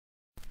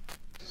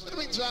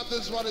drop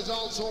this one is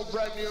also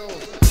brand new.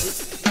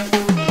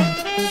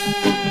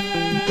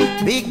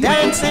 Big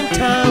dance in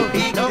town,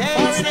 big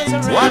dance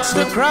around. Watch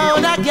the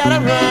crowd that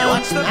gather around.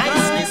 Watch the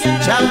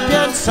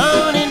champion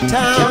sound in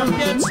town.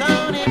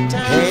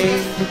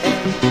 Hey,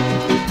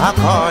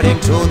 according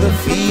to the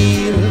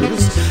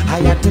fields,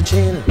 I had to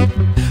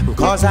chill,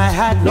 cause I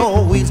had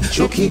no wheels.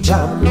 Chucky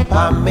jump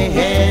on me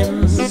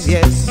hands,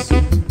 yes.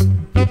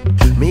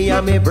 Me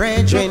and me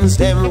brethren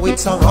them with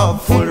some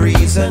hopeful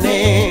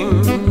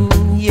reasoning,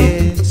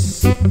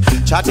 yes.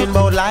 Chatting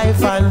about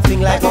life and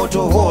things like how to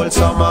hold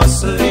some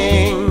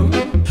muscling.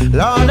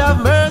 Lord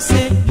of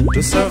mercy,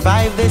 to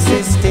survive the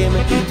system.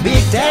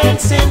 Big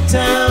dance in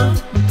town,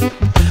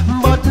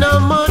 but no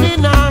money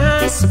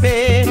nor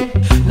spend.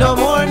 No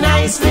more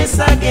niceness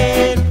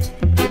again.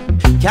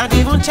 Can't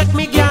even check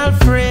me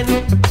girlfriend.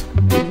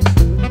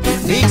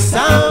 Big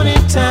sound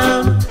in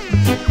town,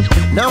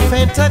 no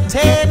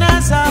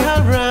entertainers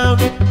are around.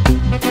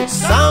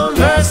 Sound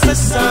versus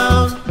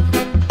sound,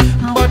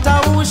 but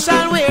who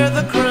shall wear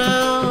the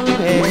crown?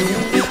 Hey,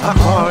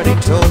 according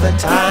to the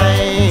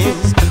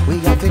times, we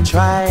have to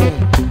try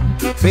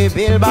to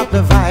build back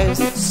the vibes,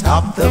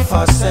 stop the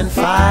fuss and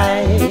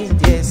fight,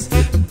 yes.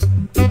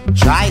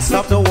 Try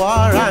stop the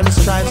war and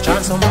strife,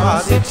 chant some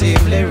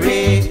positive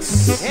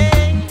lyrics.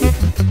 Hey,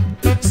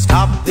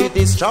 stop the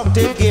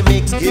destructive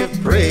gimmicks, give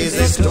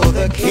praises to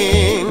the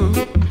King.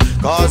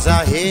 Cause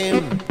of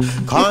him,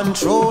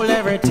 control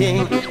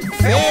everything.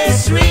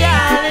 Face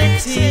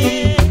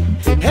reality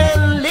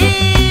and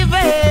leave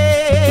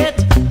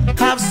it.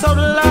 Have some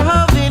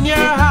love in your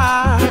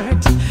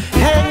heart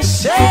and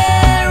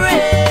share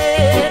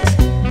it.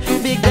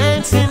 Big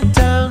dance in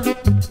town,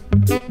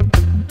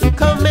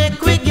 come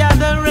make we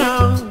gather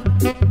round.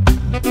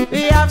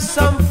 We have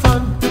some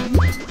fun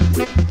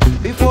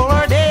before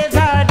our days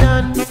are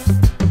done.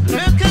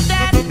 Look at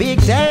that big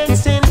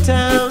dance in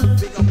town.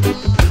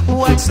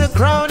 Watch the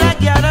crowd that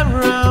gather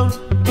round.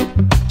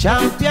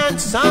 Champion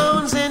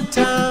sounds in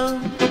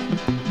town.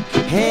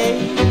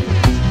 Hey,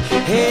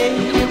 hey,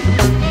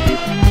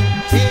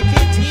 take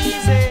it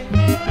easy.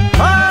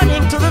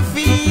 According to the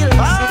field,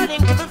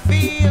 according to the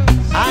field,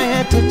 I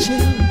had to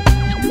chill.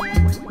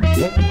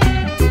 Yeah.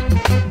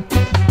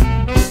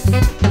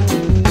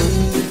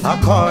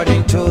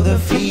 According to the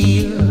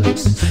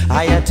fields,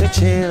 I had to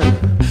chill,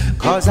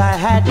 cause I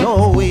had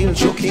no wheel.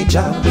 Chucky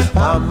jump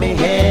on me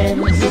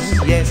hands,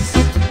 yes.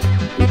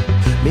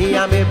 Me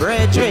and me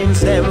brethren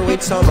them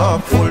with some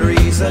hopeful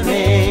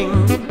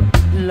reasoning.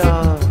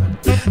 Lord,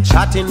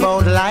 chatting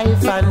about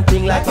life and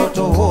things like how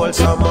to hold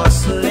some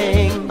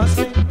muscling.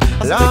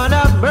 Lord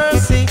of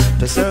mercy,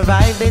 to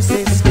survive the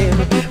system.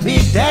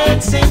 Big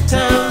dance in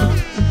town,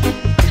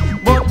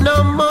 but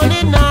no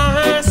money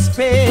nor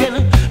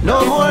spend.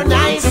 No more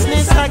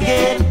niceness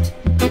again.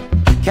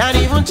 Can't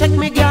even check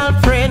me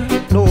girlfriend,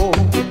 no.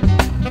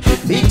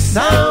 Big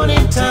sound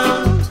in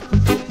town,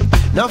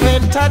 no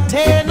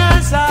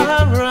entertainers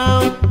are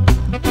around.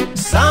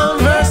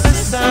 Sound versus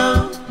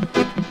sound,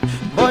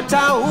 but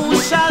who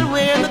shall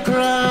wear the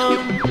crown?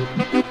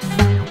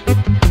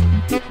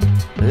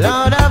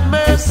 Lord of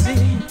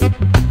mercy,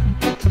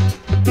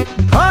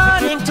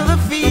 according to the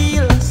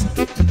fields,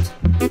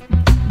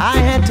 I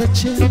had to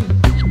chill.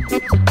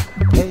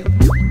 Hey,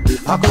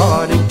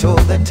 according to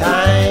the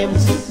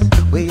times,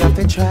 we have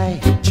to try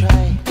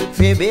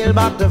to build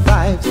back the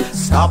vibes,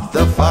 stop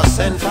the fuss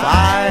and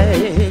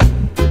fight.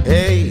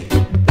 Hey,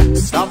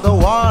 stop the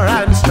war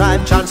and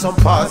strife, chant some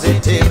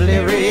positive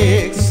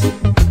lyrics.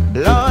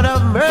 Lord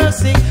of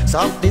mercy,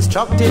 stop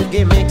destructive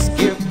gimmicks,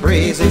 give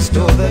praises to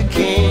the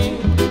King.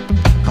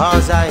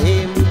 Cause of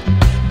him,